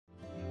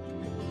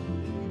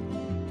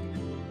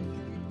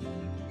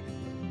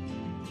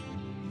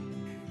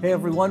Hey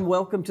everyone,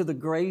 welcome to the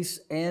Grace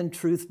and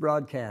Truth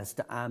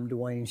broadcast. I'm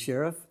Duane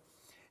Sheriff,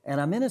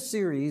 and I'm in a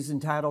series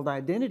entitled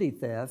Identity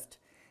Theft,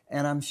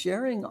 and I'm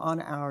sharing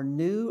on our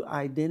new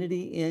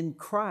identity in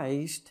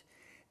Christ.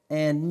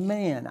 And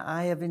man,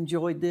 I have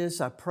enjoyed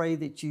this. I pray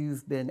that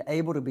you've been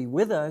able to be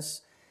with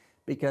us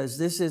because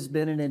this has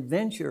been an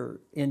adventure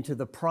into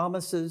the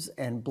promises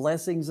and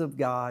blessings of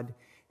God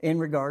in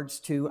regards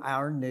to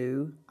our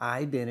new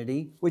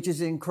identity, which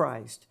is in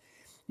Christ.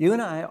 You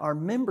and I are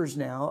members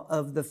now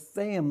of the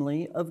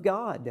family of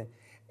God,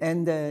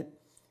 and that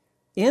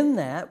in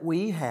that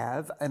we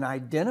have an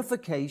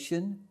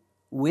identification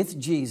with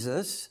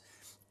Jesus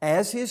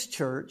as His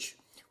church.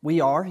 We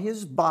are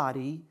His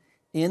body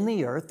in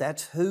the earth.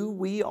 That's who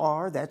we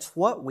are. That's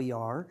what we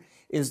are,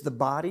 is the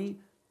body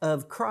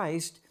of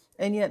Christ.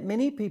 And yet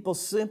many people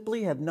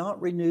simply have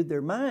not renewed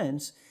their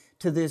minds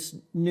to this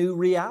new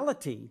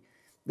reality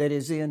that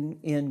is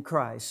in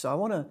Christ. So I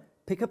want to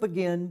pick up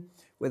again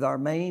with our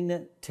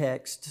main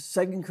text,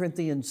 2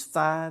 Corinthians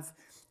 5,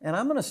 and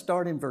I'm going to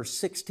start in verse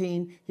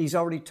 16. He's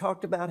already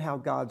talked about how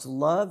God's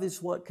love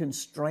is what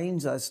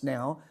constrains us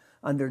now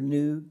under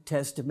New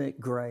Testament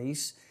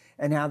grace,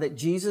 and how that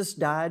Jesus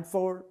died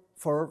for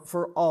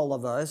all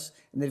of us,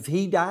 and that if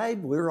He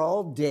died, we're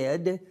all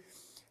dead.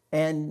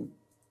 And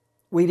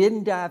we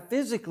didn't die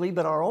physically,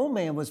 but our old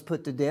man was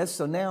put to death,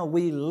 so now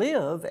we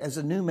live as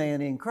a new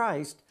man in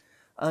Christ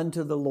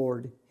unto the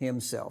Lord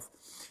Himself.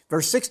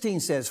 Verse 16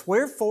 says,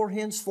 "Wherefore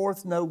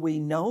henceforth know we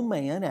no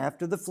man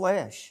after the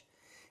flesh.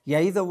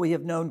 Yea, though we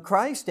have known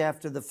Christ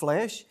after the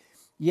flesh,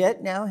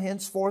 yet now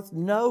henceforth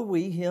know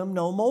we Him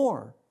no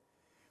more.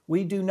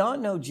 We do not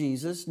know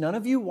Jesus. None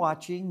of you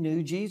watching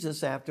knew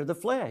Jesus after the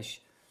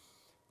flesh.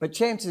 But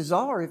chances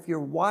are, if you're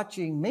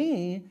watching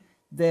me,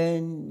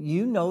 then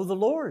you know the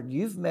Lord.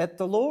 You've met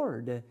the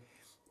Lord.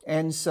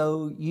 And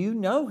so you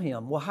know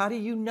Him." Well, how do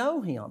you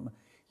know Him?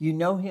 You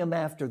know Him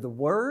after the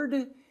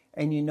Word,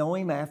 and you know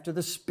Him after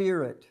the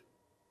Spirit.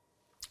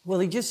 Well,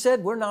 He just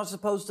said we're not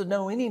supposed to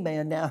know any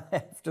man now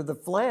after the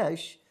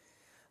flesh,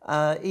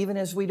 even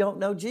as we don't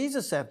know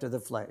Jesus after the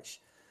flesh.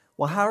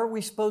 Well, how are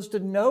we supposed to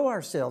know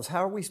ourselves?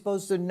 How are we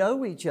supposed to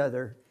know each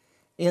other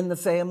in the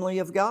family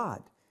of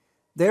God?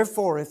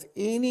 "Therefore, if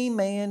any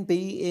man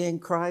be in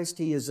Christ,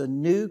 he is a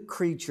new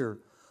creature.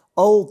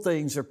 Old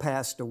things are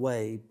passed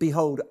away.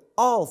 Behold,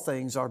 all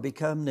things are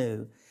become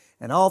new.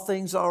 And all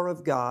things are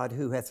of God,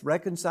 who hath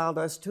reconciled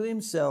us to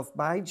Himself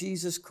by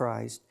Jesus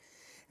Christ,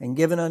 and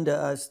given unto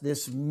us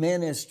this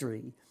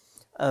ministry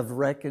of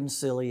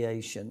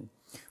reconciliation."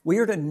 We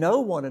are to know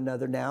one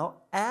another now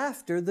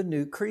after the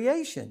new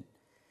creation.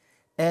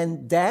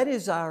 And that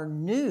is our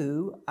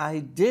new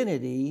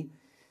identity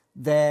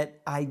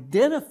that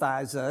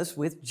identifies us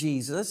with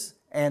Jesus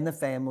and the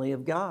family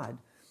of God.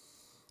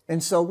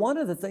 And so one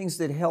of the things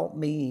that helped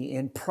me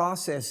in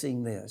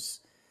processing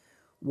this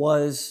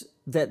was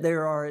that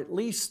there are at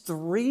least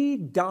three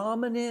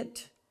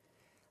dominant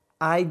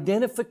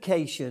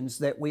identifications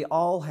that we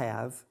all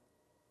have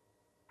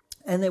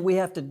and that we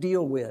have to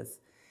deal with.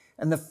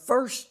 And the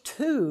first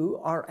two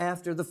are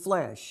after the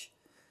flesh.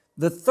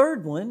 The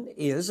third one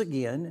is,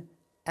 again,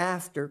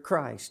 after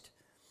Christ.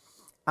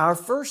 Our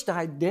first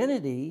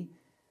identity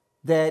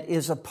that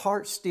is a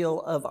part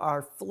still of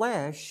our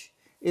flesh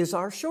is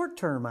our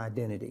short-term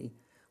identity.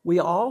 We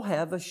all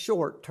have a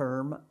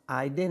short-term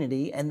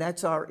identity, and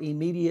that's our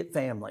immediate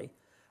family.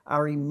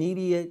 Our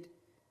immediate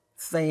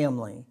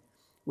family.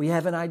 We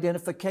have an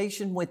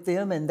identification with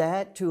them, and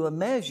that, to a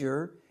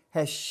measure,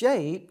 has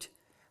shaped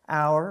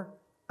our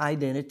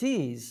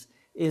identities,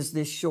 is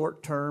this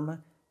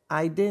short-term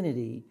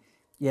identity.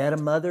 You had a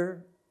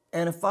mother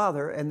and a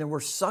father, and there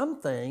were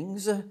some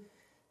things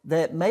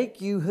that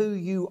make you who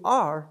you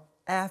are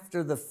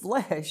after the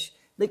flesh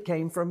that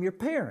came from your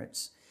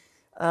parents.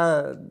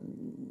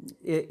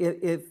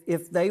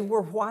 If they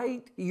were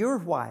white, you're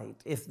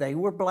white. If they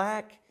were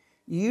black,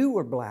 you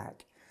were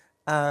black.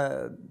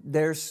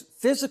 There's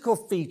physical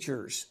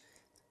features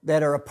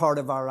that are a part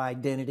of our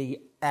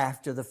identity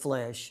after the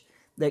flesh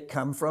that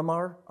come from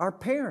our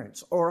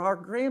parents or our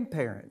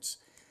grandparents.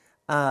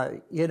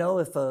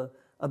 If a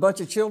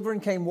bunch of children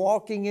came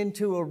walking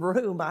into a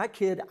room, I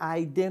could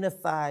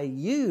identify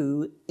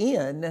you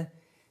in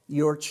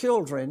your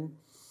children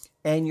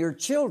and your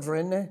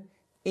children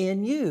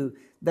in you.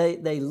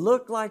 They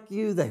look like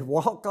you, they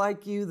walk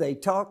like you, they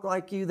talk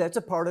like you. That's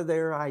a part of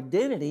their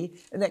identity,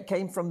 and that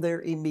came from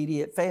their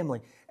immediate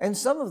family. And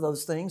some of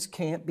those things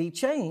can't be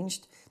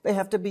changed. They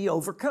have to be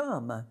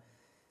overcome.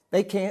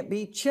 They can't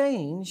be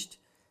changed.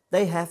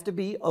 They have to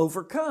be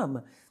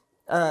overcome.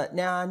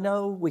 Now I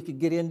know we could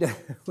get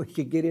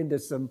into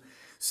some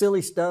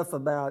silly stuff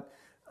about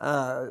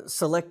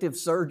selective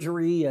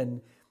surgery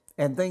and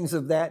things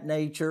of that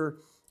nature.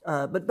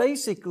 But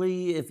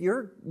basically, if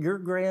your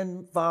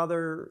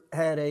grandfather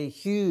had a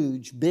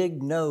huge,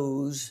 big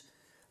nose,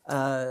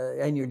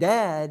 and your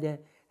dad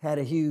had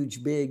a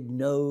huge, big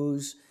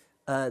nose,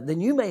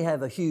 then you may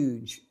have a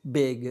huge,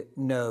 big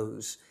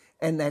nose.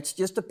 And that's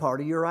just a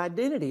part of your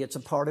identity. It's a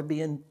part of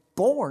being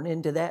born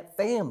into that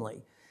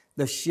family,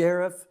 the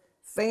Sheriff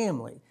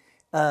family.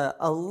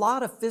 a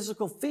lot of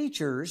physical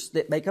features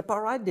that make up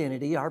our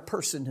identity, our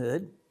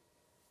personhood,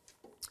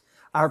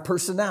 our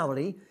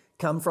personality,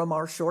 come from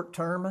our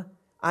short-term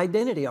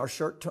identity, our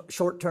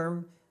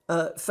short-term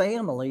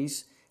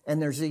families,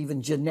 and there's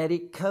even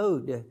genetic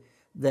code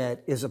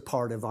that is a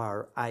part of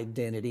our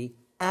identity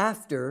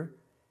after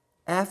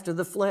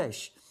the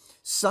flesh.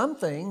 Some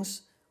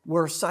things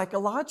were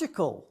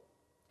psychological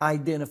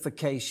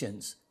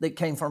identifications that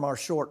came from our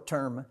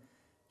short-term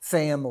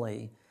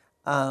family.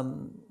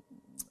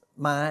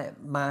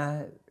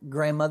 My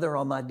grandmother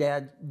on my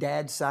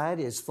dad's side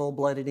is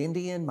full-blooded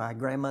Indian. My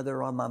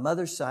grandmother on my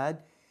mother's side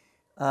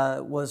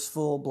was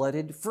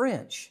full-blooded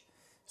French.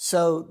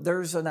 So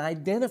there's an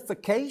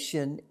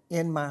identification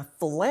in my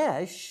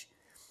flesh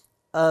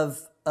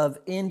of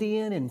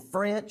Indian and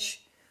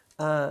French,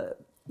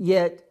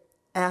 yet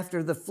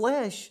after the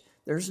flesh,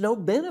 there's no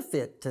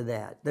benefit to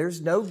that.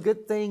 There's no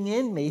good thing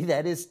in me,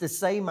 that is to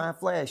say my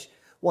flesh.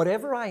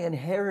 Whatever I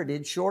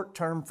inherited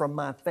short-term from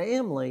my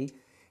family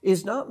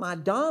is not my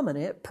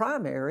dominant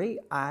primary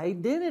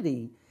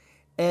identity.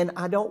 And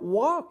I don't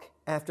walk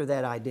after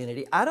that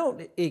identity. I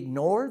don't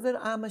ignore that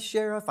I'm a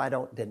sheriff. I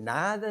don't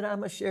deny that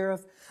I'm a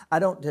sheriff. I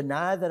don't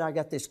deny that I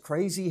got this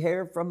crazy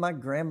hair from my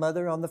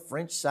grandmother on the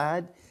French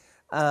side,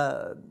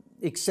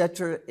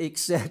 etc.,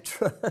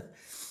 etc.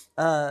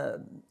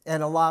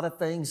 And a lot of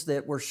things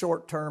that were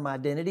short-term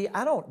identity.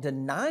 I don't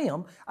deny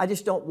them. I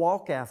just don't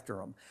walk after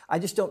them. I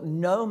just don't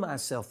know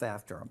myself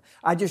after them.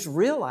 I just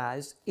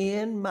realize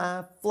in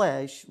my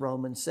flesh,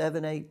 Romans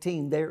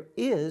 7:18, there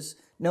is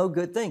no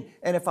good thing.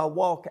 And if I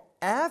walk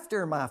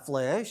after my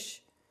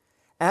flesh,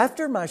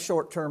 after my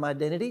short-term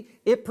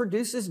identity, it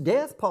produces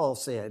death, Paul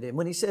said. And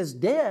when he says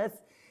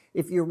death,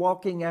 if you're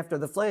walking after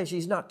the flesh,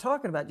 he's not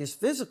talking about just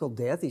physical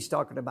death. He's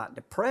talking about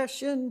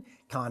depression,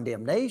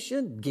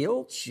 condemnation,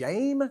 guilt,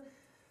 shame,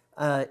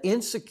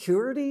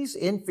 insecurities,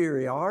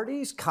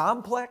 inferiorities,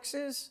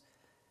 complexes,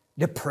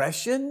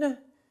 depression.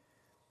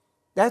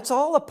 That's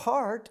all a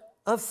part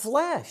of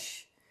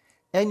flesh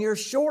and your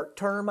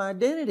short-term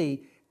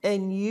identity.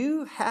 And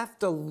you have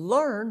to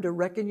learn to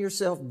reckon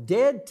yourself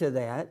dead to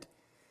that,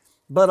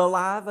 but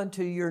alive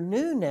unto your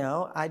new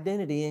now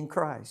identity in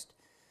Christ.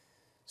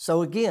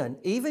 So again,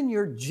 even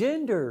your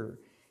gender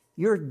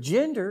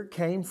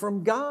came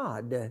from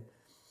God.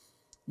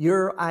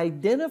 You're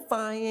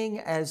identifying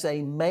as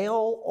a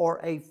male or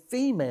a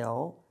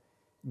female.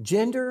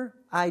 Gender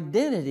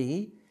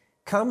identity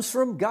comes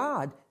from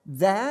God.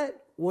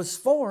 That was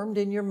formed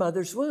in your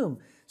mother's womb.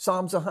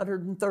 Psalms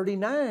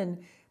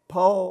 139,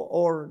 Paul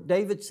or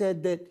David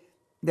said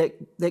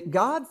that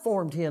God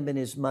formed him in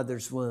his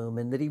mother's womb,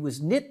 and that he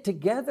was knit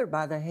together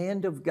by the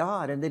hand of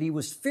God, and that he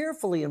was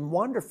fearfully and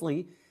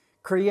wonderfully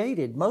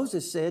created.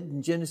 Moses said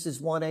in Genesis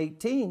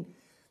 1:18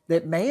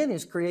 that man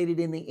is created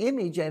in the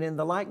image and in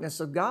the likeness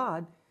of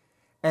God,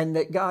 and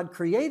that God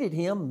created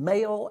him,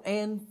 male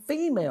and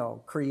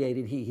female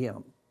created he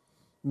him.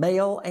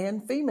 Male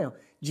and female.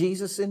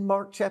 Jesus in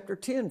Mark chapter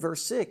 10,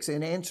 verse 6,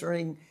 in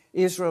answering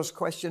Israel's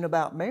question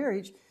about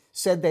marriage,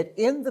 said that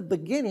in the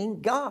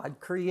beginning God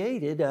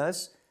created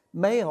us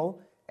male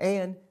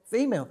and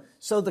female.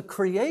 So the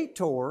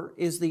Creator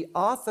is the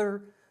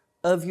author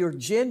of your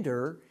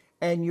gender,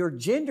 and your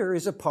gender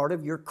is a part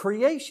of your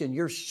creation,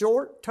 your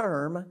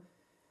short-term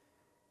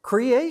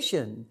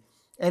creation.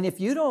 And if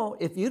you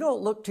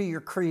don't look to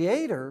your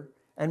Creator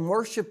and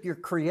worship your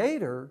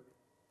Creator,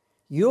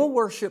 you'll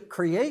worship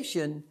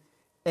creation,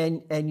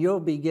 and you'll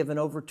be given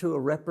over to a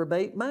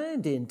reprobate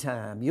mind in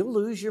time. You'll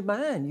lose your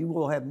mind. You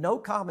will have no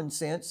common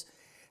sense,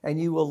 and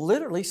you will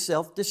literally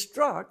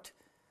self-destruct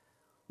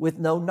with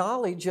no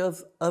knowledge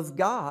of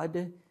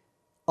God,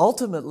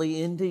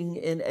 ultimately ending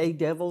in a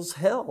devil's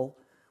hell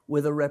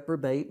with a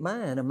reprobate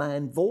mind, a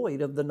mind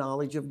void of the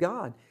knowledge of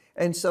God.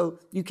 And so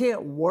you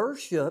can't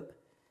worship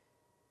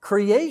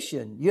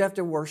creation. You have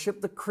to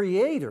worship the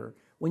Creator.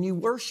 When you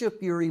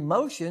worship your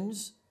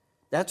emotions,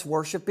 that's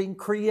worshiping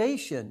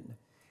creation.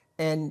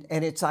 And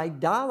it's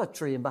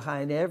idolatry, and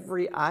behind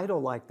every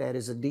idol like that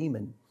is a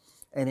demon.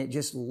 And it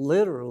just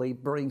literally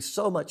brings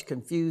so much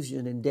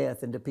confusion and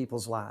death into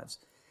people's lives.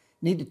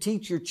 You need to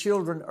teach your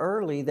children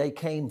early they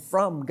came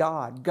from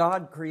God.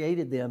 God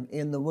created them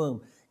in the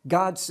womb.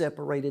 God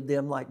separated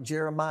them like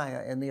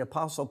Jeremiah and the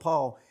Apostle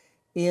Paul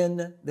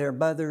in their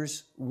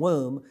mother's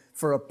womb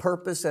for a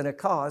purpose and a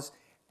cause.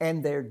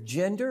 And their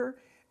gender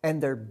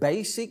and their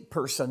basic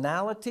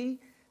personality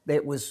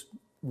that was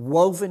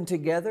woven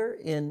together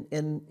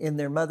in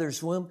their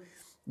mother's womb,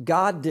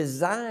 God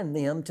designed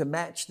them to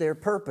match their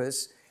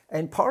purpose.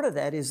 And part of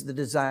that is the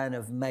design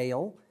of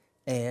male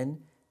and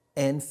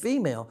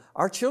female.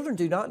 Our children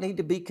do not need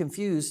to be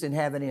confused and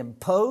have an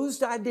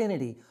imposed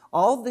identity.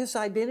 All this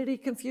identity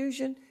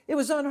confusion, it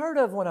was unheard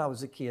of when I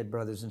was a kid,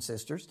 brothers and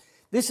sisters.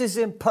 This is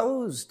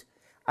imposed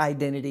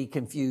identity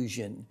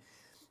confusion.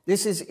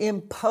 This is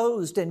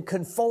imposed and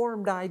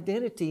conformed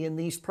identity in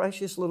these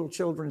precious little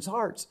children's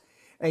hearts.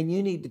 And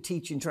you need to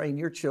teach and train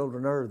your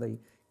children early.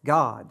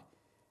 God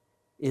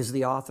is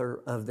the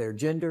author of their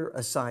gender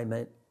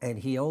assignment, and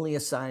He only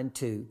assigned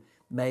two,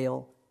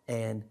 male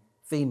and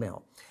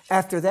female.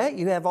 After that,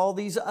 you have all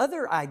these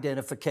other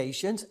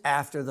identifications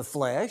after the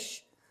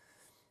flesh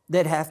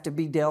that have to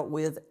be dealt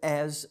with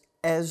as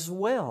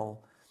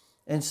well.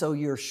 And so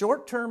your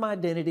short-term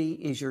identity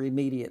is your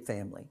immediate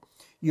family.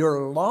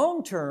 Your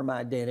long-term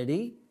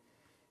identity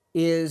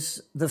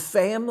is the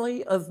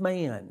family of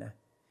man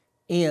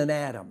in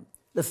Adam.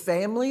 The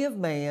family of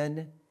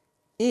man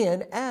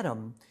in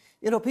Adam.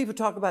 You know, people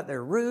talk about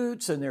their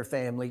roots and their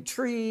family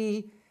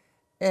tree,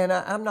 and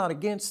I'm not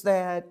against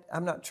that.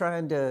 I'm not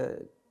trying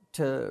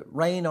to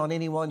rain on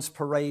anyone's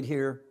parade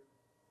here.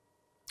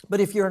 But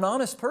if you're an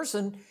honest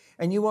person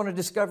and you want to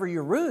discover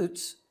your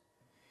roots,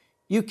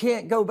 you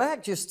can't go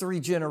back just 3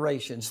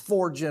 generations,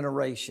 4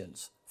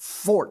 generations,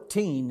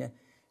 14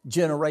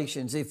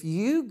 generations. If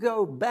you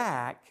go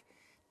back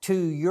to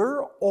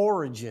your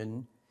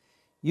origin,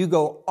 you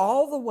go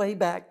all the way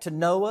back to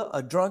Noah,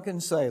 a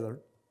drunken sailor.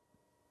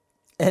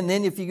 And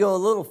then if you go a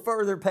little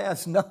further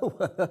past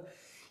Noah,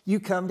 you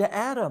come to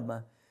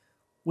Adam.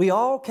 We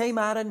all came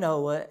out of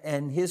Noah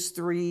and his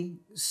 3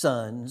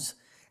 sons.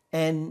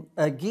 And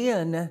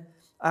again,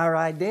 our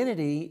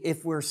identity,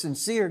 if we're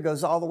sincere,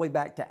 goes all the way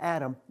back to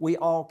Adam. We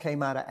all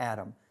came out of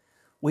Adam.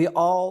 We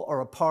all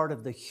are a part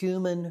of the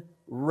human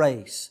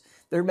race.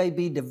 There may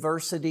be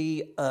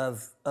diversity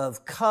of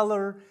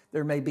color.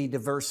 There may be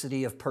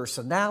diversity of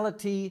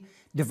personality,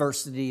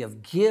 diversity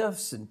of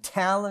gifts and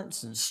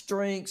talents and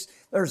strengths.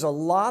 There's a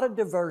lot of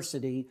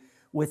diversity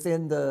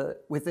within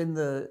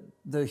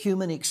the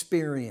human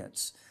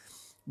experience.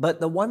 But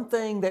the one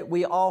thing that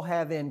we all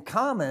have in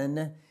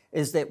common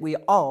is that we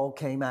all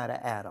came out of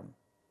Adam.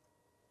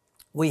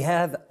 We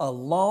have a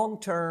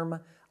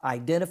long-term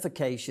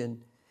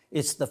identification.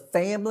 It's the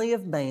family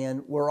of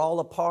man. We're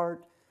all a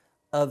part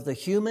of the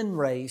human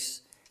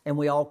race, and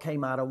we all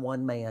came out of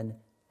one man,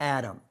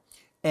 Adam.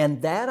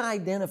 And that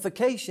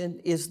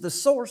identification is the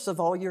source of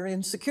all your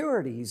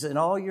insecurities and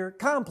all your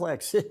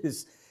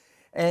complexes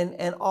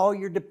and all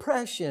your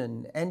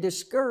depression and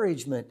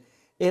discouragement.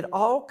 It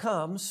all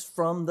comes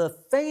from the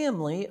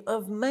family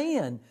of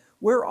man.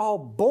 We're all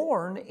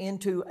born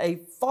into a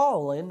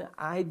fallen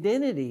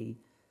identity,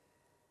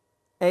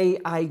 an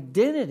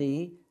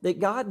identity that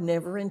God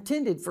never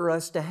intended for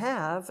us to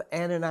have,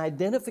 and an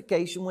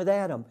identification with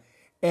Adam.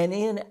 And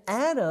in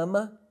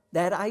Adam,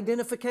 that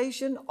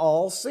identification,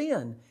 all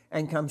sin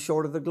and come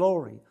short of the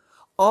glory.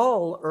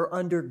 All are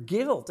under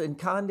guilt and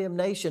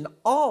condemnation.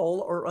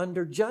 All are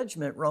under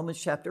judgment,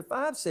 Romans chapter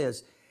 5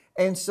 says.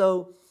 And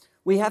so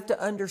we have to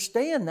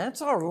understand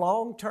that's our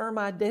long-term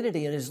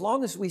identity. And as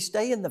long as we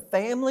stay in the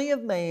family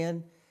of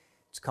man,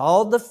 it's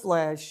called the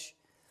flesh,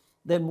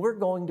 then we're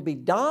going to be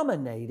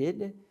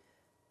dominated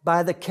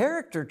by the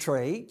character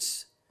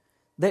traits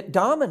that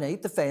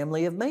dominate the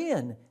family of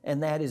man.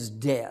 And that is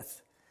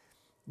death,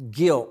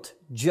 guilt,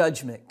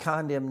 judgment,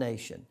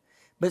 condemnation.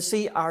 But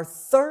see, our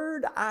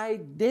third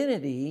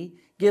identity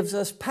gives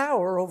us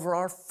power over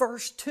our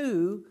first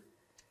 2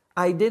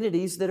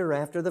 identities that are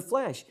after the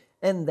flesh.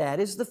 And that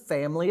is the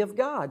family of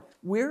God.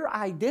 We're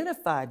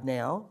identified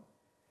now,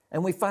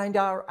 and we find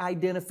our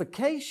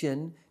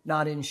identification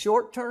not in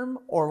short-term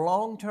or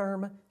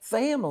long-term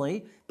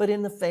family, but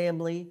in the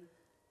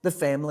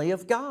family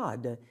of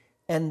God.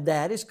 And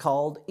that is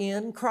called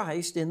in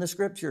Christ in the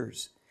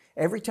Scriptures.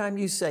 Every time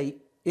you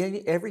see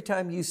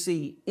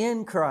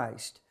in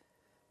Christ,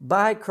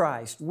 by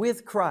Christ,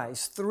 with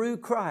Christ, through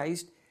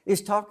Christ,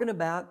 is talking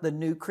about the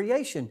new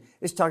creation.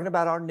 It's talking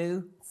about our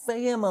new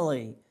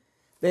family.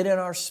 That in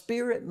our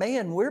spirit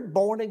man, we're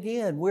born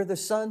again. We're the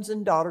sons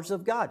and daughters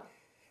of God.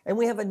 And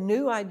we have a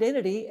new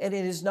identity, and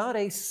it is not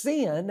a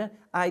sin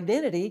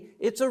identity.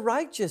 It's a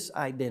righteous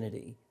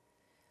identity.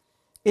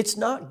 It's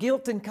not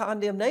guilt and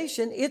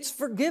condemnation. It's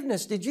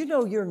forgiveness. Did you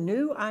know your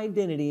new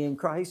identity in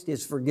Christ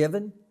is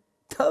forgiven?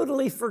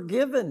 Totally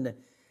forgiven.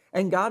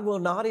 And God will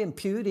not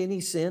impute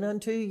any sin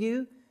unto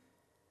you.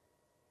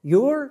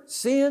 Your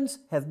sins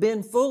have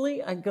been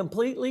fully and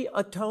completely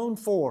atoned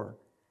for.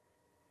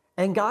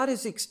 And God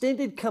has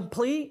extended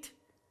complete,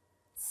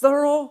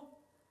 thorough,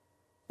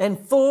 and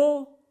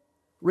full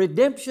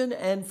redemption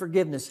and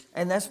forgiveness.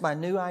 And that's my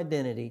new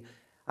identity.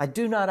 I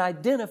do not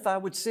identify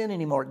with sin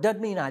anymore. It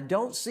doesn't mean I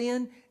don't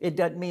sin. It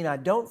doesn't mean I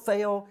don't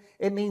fail.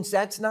 It means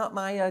that's not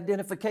my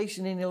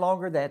identification any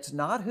longer. That's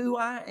not who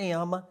I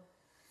am.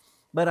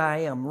 But I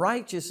am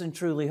righteous and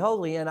truly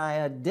holy, and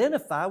I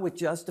identify with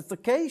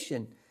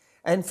justification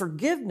and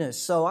forgiveness.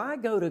 So I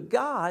go to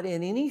God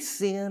in any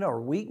sin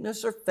or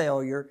weakness or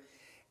failure,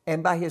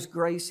 and by His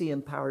grace, He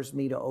empowers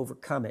me to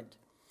overcome it,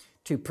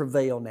 to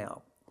prevail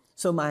now.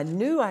 So my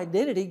new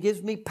identity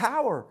gives me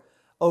power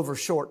over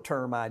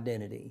short-term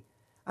identity.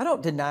 I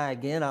don't deny,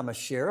 again, I'm a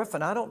sheriff,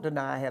 and I don't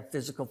deny I have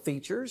physical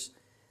features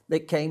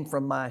that came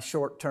from my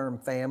short-term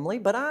family,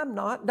 but I'm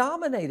not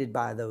dominated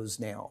by those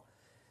now.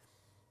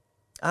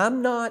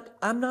 I'm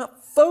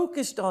not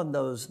focused on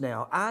those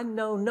now. I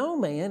know no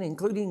man,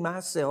 including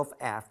myself,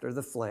 after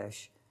the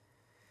flesh.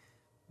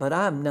 But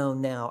I'm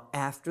known now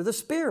after the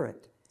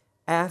Spirit,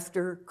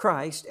 after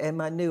Christ and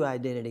my new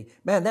identity.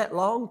 Man, that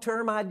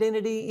long-term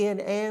identity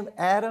in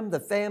Adam, the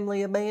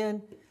family of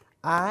man,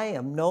 I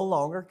am no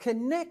longer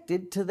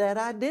connected to that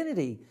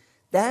identity.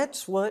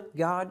 That's what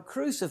God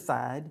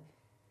crucified,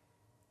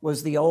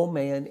 was the old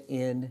man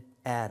in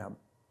Adam.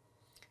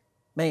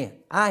 Man,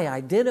 I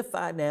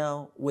identify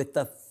now with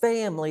the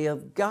family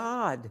of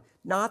God,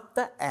 not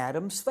the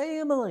Adam's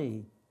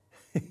family.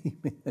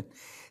 Amen.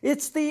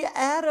 It's the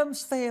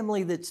Adam's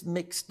family that's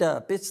mixed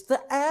up. It's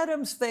the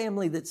Adam's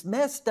family that's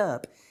messed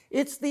up.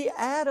 It's the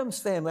Adam's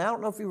family. I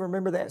don't know if you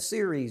remember that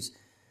series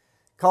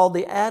called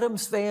The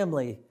Adam's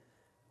Family.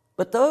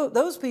 But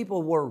those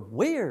people were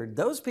weird.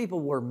 Those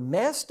people were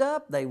messed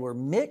up. They were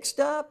mixed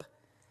up.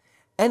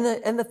 And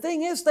the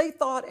thing is, they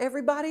thought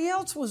everybody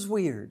else was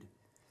weird.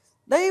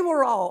 They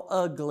were all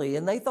ugly,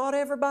 and they thought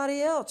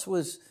everybody else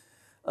was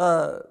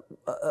ugly.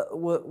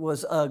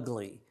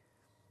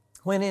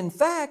 When in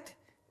fact,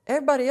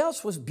 everybody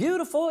else was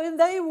beautiful and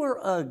they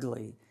were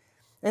ugly.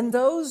 And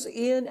those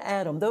in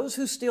Adam, those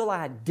who still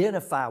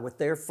identify with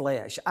their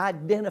flesh,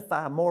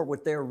 identify more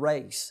with their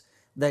race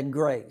than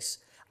grace,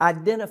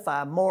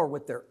 identify more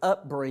with their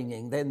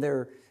upbringing than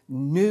their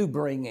new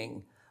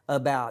bringing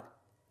about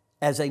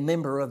as a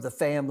member of the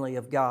family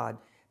of God.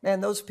 Man,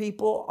 those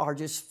people are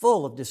just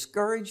full of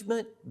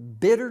discouragement,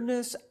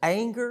 bitterness,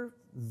 anger,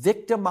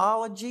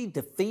 victimology,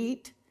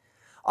 defeat.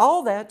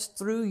 All that's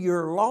through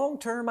your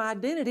long-term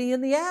identity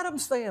in the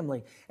Adams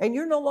family. And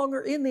you're no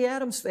longer in the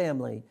Adams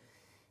family.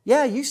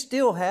 Yeah, you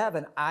still have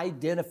an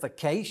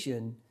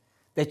identification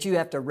that you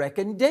have to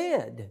reckon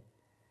dead.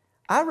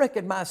 I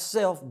reckon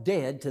myself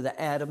dead to the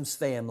Adams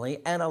family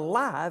and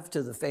alive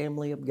to the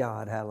family of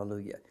God.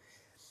 Hallelujah.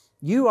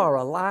 You are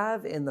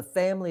alive in the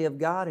family of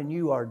God and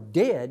you are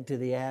dead to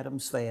the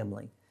Adams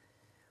family.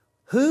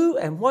 Who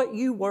and what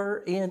you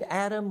were in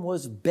Adam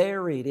was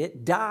buried.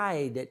 It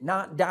died. It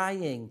not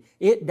dying.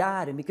 It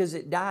died. And because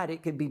it died,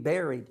 it could be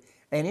buried.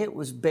 And it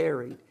was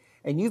buried.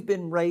 And you've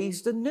been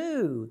raised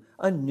anew,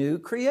 a new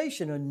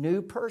creation, a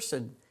new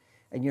person.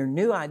 And your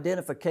new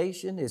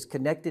identification is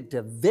connected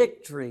to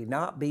victory,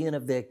 not being a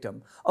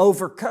victim.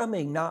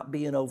 Overcoming, not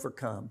being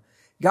overcome.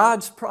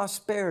 God's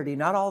prosperity,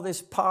 not all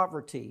this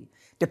poverty.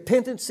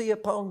 Dependency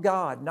upon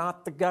God,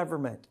 not the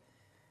government.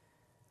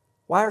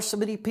 Why are so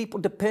many people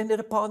dependent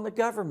upon the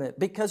government?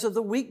 Because of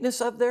the weakness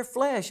of their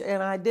flesh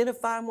and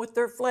identifying with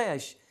their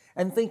flesh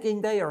and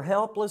thinking they are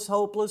helpless,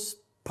 hopeless,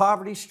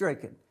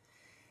 poverty-stricken.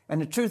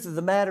 And the truth of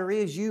the matter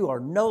is you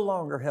are no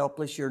longer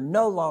helpless, you're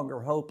no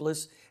longer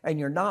hopeless, and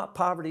you're not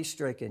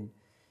poverty-stricken.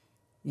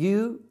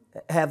 You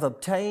have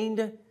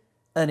obtained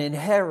an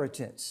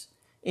inheritance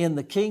in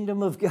the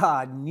kingdom of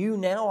God, and you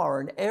now are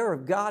an heir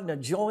of God and a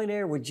joint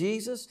heir with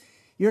Jesus.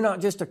 You're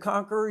not just a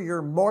conqueror,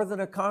 you're more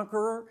than a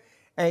conqueror.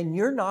 And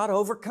you're not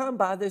overcome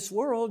by this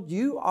world.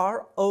 You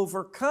are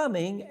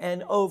overcoming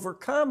and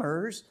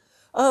overcomers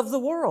of the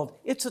world.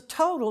 It's a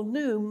total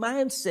new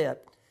mindset,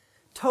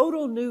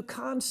 total new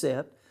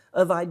concept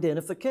of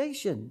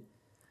identification.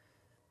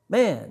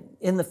 Man,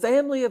 in the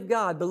family of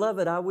God,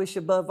 beloved, I wish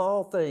above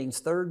all things,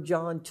 3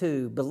 John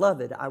 2,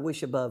 beloved, I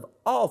wish above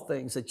all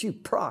things that you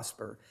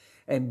prosper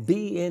and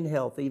be in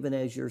health even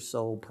as your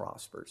soul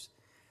prospers.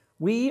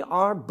 We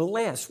are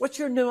blessed. What's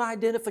your new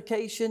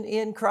identification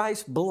in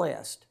Christ?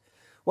 Blessed.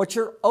 What's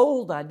your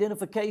old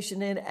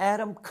identification in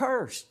Adam?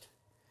 Cursed,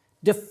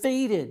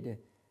 defeated,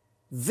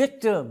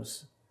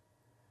 victims.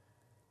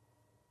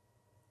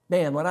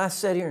 Man, when I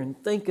sit here and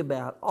think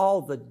about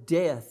all the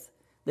death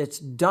that's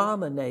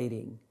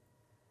dominating,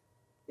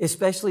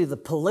 especially the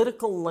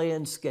political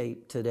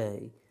landscape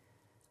today,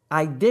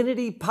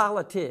 identity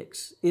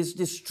politics is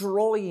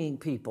destroying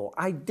people.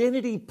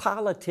 Identity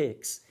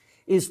politics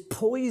is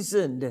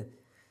poisoned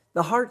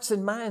the hearts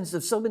and minds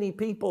of so many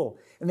people,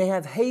 and they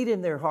have hate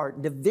in their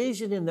heart,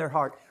 division in their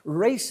heart,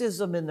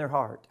 racism in their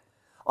heart.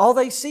 All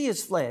they see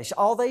is flesh.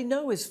 All they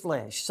know is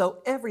flesh.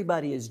 So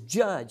everybody is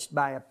judged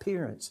by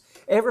appearance.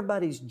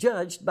 Everybody's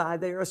judged by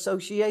their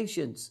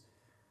associations.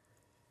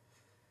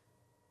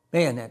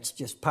 Man, that's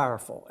just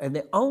powerful. And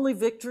the only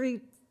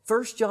victory,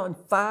 1 John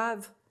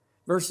 5,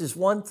 verses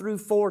 1 through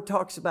 4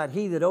 talks about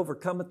he that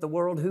overcometh the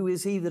world. Who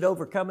is he that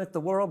overcometh the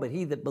world? But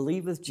he that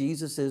believeth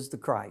Jesus is the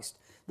Christ,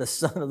 the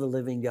Son of the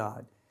living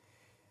God.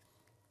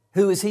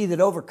 Who is he that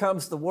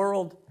overcomes the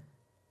world?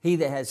 He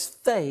that has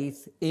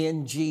faith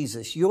in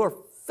Jesus.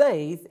 Your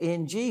faith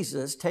in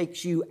Jesus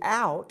takes you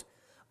out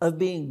of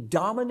being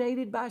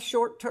dominated by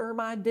short-term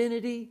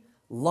identity,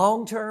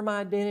 long-term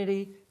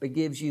identity, but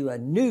gives you a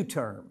new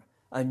term,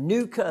 a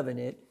new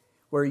covenant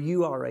where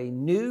you are a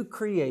new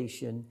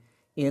creation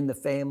in the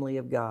family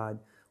of God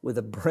with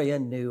a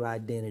brand new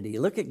identity.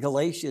 Look at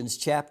Galatians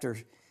chapter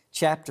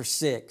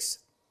 6.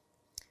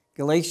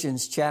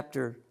 Galatians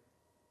chapter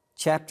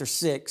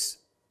 6.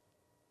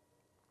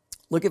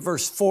 Look at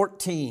verse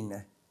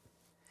 14.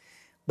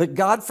 But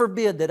God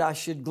forbid that I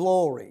should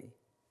glory,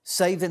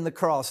 save in the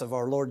cross of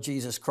our Lord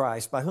Jesus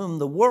Christ, by whom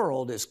the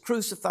world is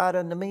crucified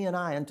unto me and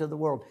I unto the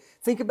world.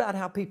 Think about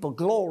how people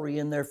glory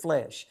in their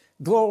flesh,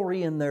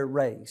 glory in their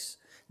race,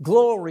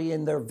 glory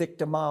in their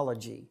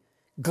victimology,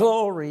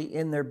 glory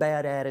in their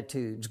bad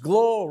attitudes,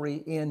 glory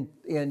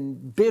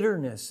in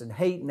bitterness and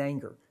hate and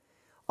anger.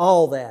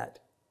 All that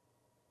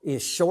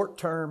is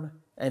short-term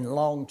and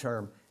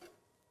long-term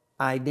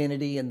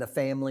identity in the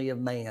family of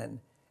man.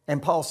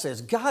 And Paul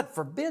says, God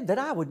forbid that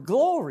I would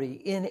glory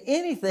in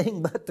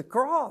anything but the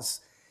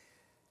cross.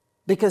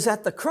 Because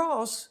at the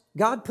cross,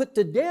 God put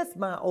to death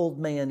my old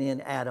man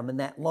in Adam, and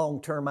that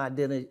long-term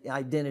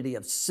identity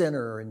of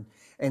sinner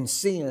and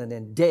sin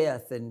and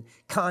death and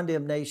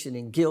condemnation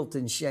and guilt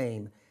and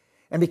shame.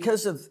 And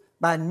because of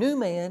my new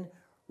man,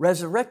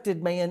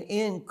 resurrected man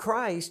in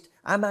Christ,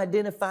 I'm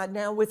identified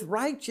now with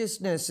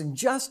righteousness and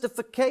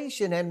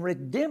justification and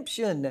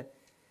redemption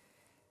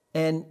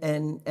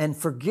and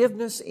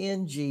forgiveness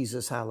in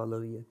Jesus.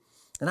 Hallelujah.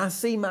 And I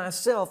see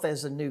myself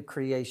as a new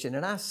creation,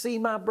 and I see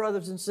my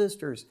brothers and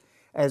sisters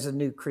as a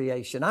new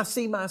creation. I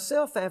see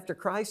myself after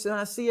Christ, and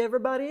I see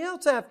everybody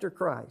else after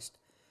Christ,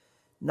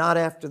 not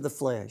after the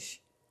flesh.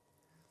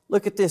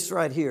 Look at this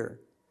right here.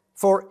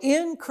 For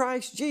in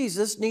Christ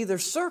Jesus neither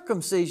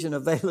circumcision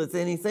availeth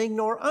anything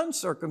nor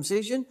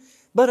uncircumcision,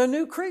 but a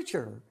new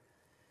creature.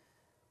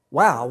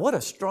 Wow, what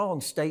a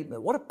strong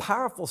statement. What a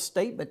powerful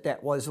statement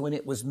that was when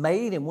it was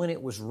made and when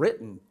it was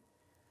written.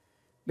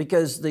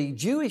 Because the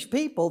Jewish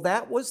people,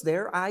 that was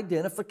their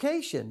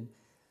identification.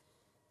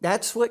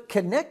 That's what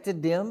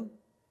connected them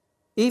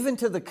even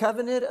to the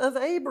covenant of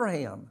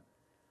Abraham,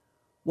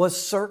 was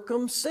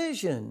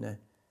circumcision.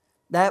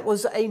 That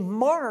was a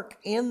mark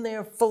in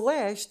their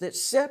flesh that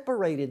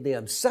separated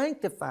them,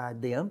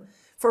 sanctified them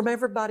from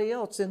everybody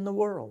else in the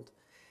world.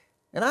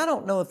 And I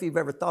don't know if you've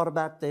ever thought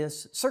about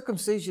this.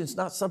 Circumcision is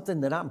not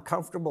something that I'm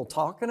comfortable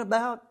talking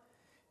about,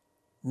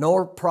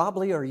 nor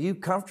probably are you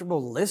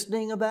comfortable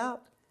listening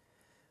about.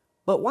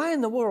 But why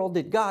in the world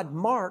did God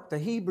mark the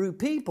Hebrew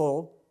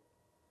people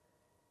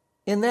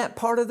in that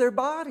part of their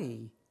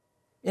body,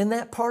 in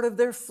that part of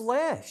their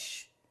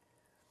flesh?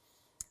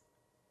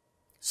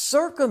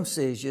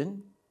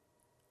 Circumcision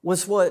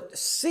was what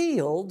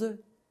sealed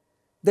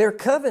their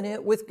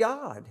covenant with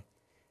God.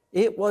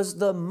 It was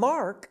the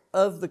mark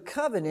of the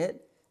covenant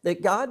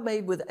that God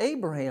made with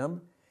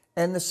Abraham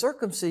and the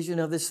circumcision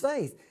of his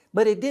faith.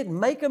 But it didn't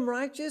make them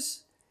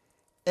righteous,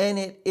 and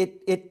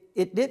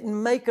it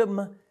didn't make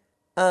them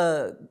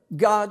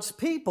God's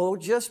people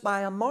just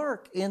by a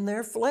mark in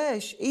their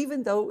flesh,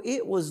 even though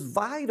it was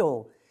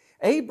vital.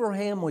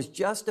 Abraham was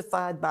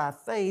justified by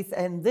faith,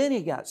 and then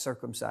he got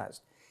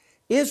circumcised.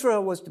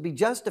 Israel was to be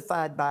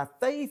justified by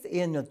faith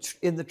in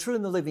the true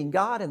and the living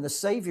God and the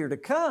Savior to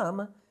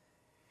come.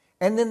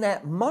 And then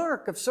that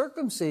mark of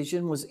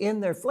circumcision was in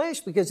their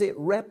flesh because it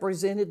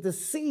represented the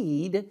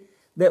seed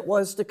that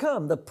was to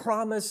come, the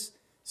promised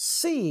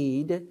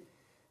seed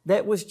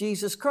that was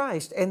Jesus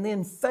Christ. And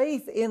then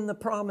faith in the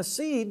promised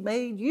seed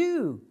made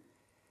you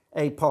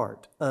a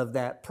part of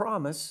that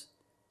promised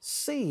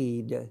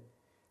seed.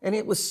 And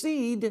it was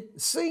seed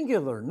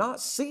singular, not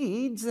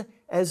seeds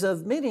as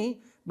of many,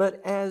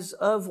 but as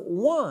of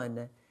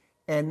one.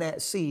 And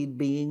that seed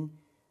being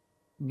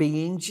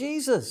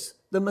Jesus,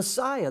 the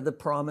Messiah, the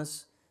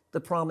promised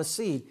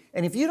seed.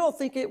 And if you don't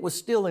think it was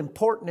still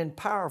important and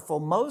powerful,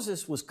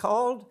 Moses was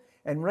called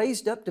and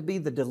raised up to be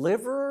the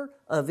deliverer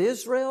of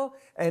Israel.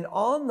 And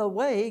on the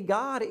way,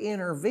 God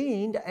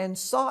intervened and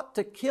sought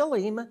to kill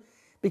him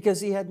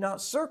because he had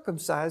not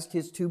circumcised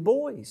his two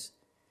boys.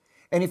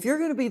 And if you're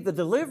going to be the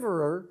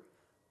deliverer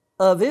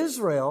of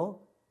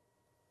Israel,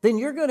 then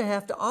you're going to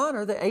have to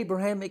honor the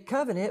Abrahamic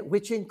covenant,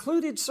 which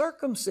included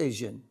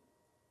circumcision.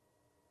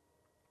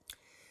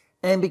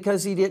 And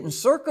because he didn't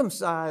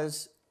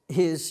circumcise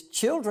his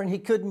children, he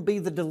couldn't be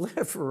the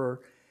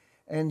deliverer.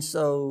 And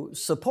so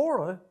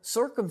Zipporah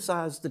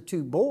circumcised the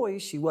two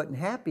boys. She wasn't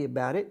happy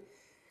about it,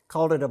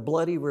 called it a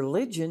bloody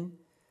religion.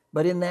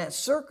 But in that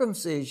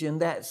circumcision,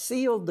 that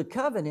sealed the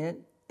covenant,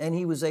 and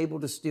he was able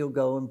to still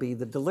go and be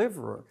the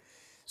deliverer.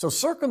 So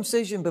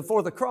circumcision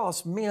before the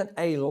cross meant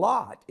a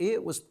lot.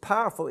 It was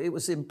powerful. It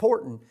was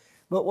important.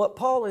 But what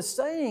Paul is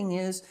saying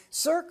is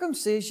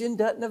circumcision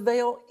doesn't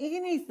avail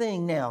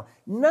anything now.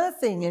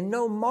 Nothing and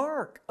no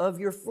mark of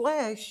your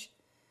flesh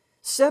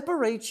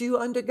separates you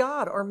unto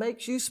God or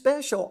makes you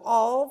special.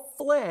 All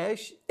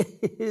flesh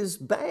is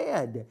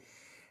bad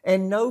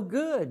and no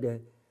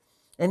good.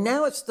 And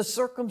now it's the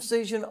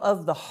circumcision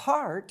of the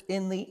heart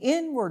in the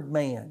inward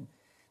man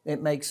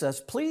that makes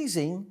us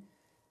pleasing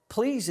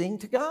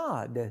to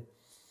God.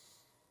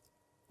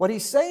 What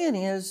he's saying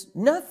is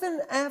nothing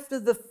after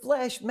the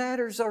flesh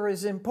matters or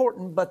is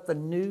important but the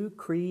new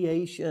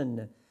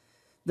creation.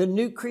 The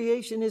new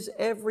creation is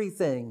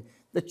everything.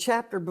 The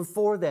chapter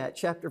before that,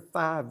 chapter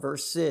 5,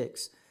 verse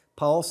 6,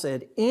 Paul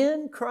said,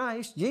 in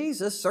Christ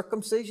Jesus,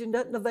 circumcision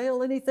doesn't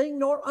avail anything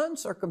nor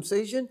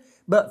uncircumcision,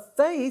 but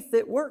faith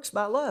that works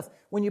by love.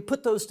 When you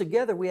put those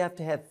together, we have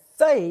to have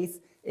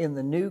faith in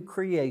the new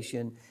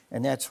creation,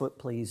 and that's what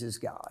pleases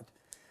God.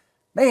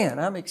 Man,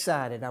 I'm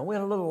excited. I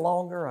went a little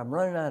longer. I'm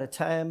running out of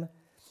time.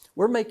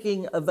 We're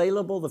making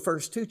available the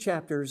first 2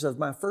 chapters of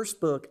my first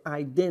book,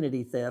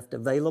 Identity Theft,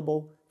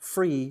 available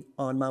free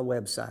on my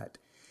website.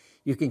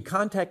 You can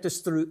contact us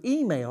through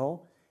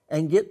email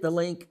and get the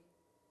link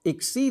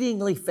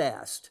exceedingly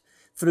fast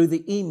through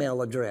the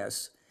email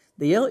address.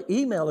 The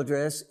email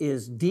address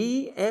is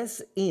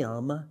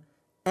dsm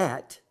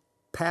at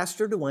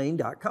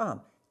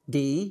PastorDuane.com.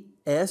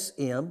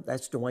 DSM,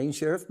 that's Duane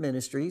Sheriff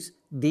Ministries,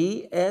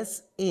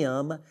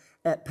 DSM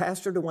at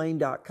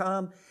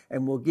PastorDuane.com,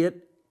 and we'll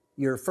get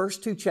your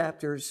first 2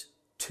 chapters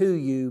to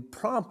you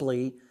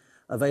promptly,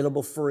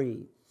 available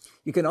free.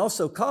 You can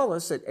also call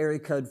us at area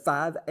code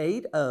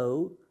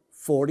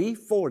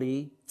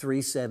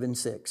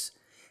 580-4040-376.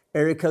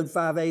 Area code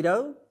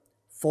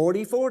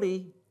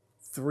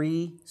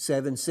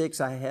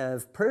 580-4040-376. I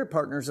have prayer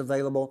partners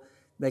available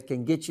that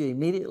can get you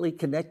immediately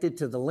connected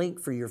to the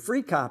link for your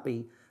free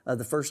copy of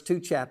the first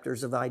 2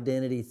 chapters of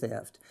Identity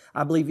Theft.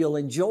 I believe you'll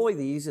enjoy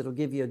these. It'll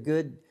give you a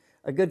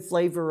good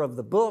flavor of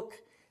the book,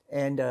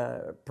 and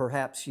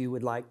perhaps you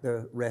would like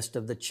the rest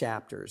of the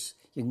chapters.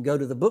 You can go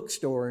to the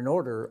bookstore and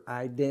order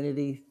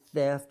Identity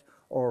Theft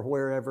or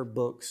wherever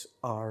books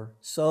are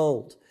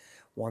sold.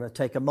 Want to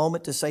take a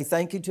moment to say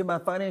thank you to my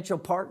financial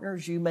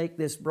partners. You make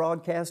this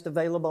broadcast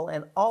available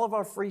and all of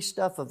our free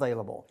stuff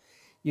available.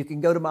 You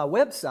can go to my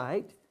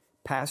website,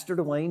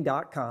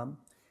 PastorDuane.com,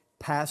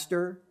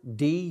 Pastor,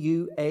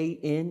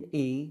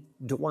 D-U-A-N-E,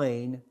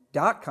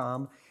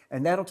 Duane.com,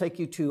 and that'll take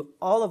you to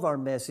all of our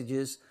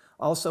messages.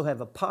 Also have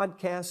a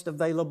podcast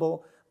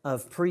available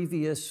of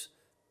previous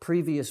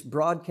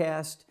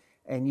broadcasts,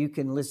 and you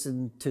can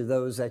listen to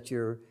those at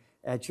your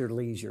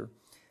leisure.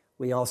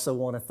 We also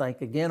want to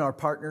thank again our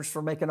partners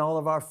for making all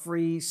of our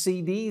free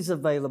CDs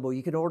available.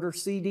 You can order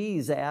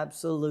CDs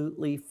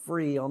absolutely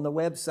free on the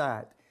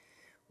website.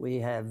 We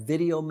have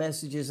video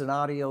messages and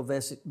audio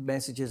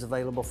messages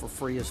available for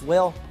free as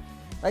well.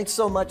 Thanks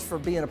so much for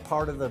being a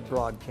part of the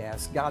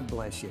broadcast. God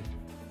bless you.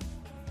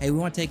 Hey, we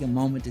want to take a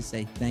moment to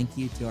say thank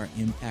you to our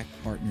impact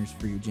partners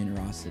for your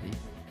generosity.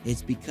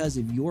 It's because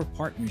of your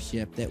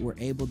partnership that we're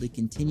able to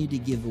continue to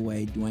give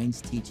away Duane's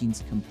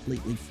teachings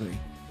completely free.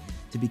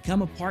 To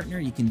become a partner,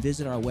 you can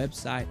visit our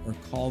website or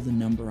call the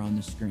number on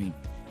the screen.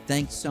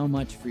 Thanks so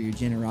much for your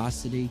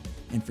generosity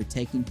and for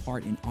taking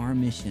part in our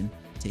mission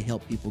to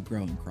help people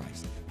grow in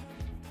Christ.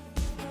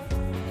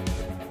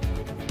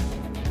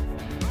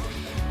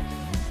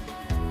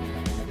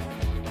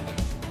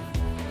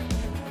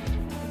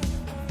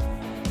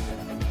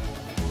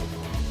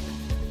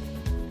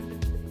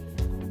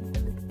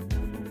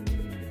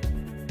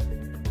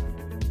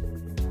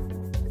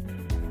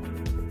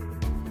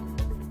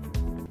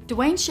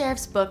 Duane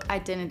Sheriff's book,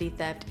 Identity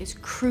Theft, is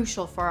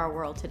crucial for our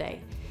world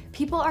today.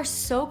 People are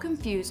so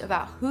confused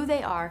about who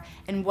they are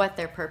and what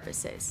their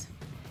purpose is.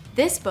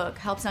 This book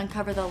helps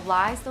uncover the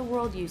lies the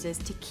world uses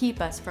to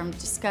keep us from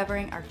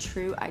discovering our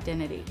true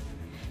identity.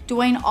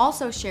 Duane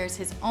also shares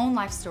his own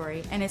life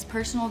story and his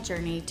personal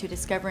journey to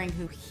discovering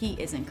who he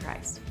is in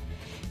Christ.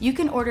 You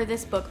can order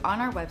this book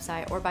on our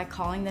website or by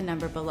calling the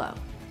number below.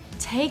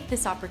 Take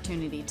this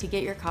opportunity to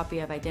get your copy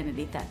of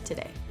Identity Theft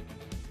today.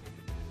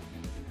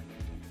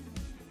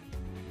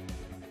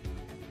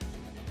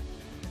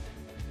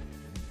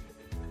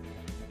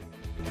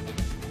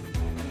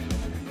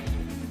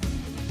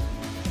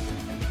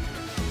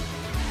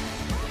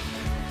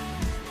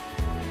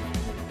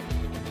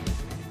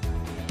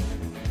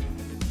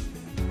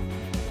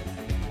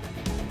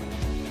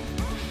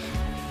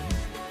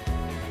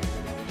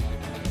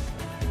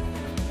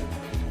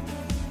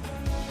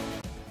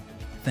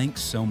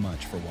 Thanks so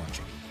much for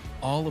watching.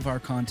 All of our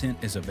content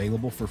is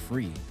available for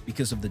free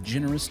because of the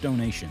generous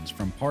donations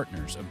from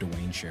partners of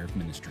Duane Sheriff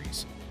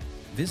Ministries.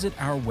 Visit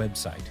our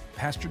website,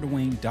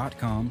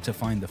 PastorDuane.com, to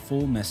find the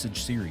full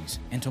message series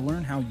and to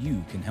learn how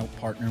you can help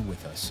partner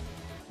with us.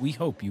 We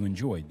hope you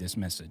enjoyed this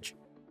message.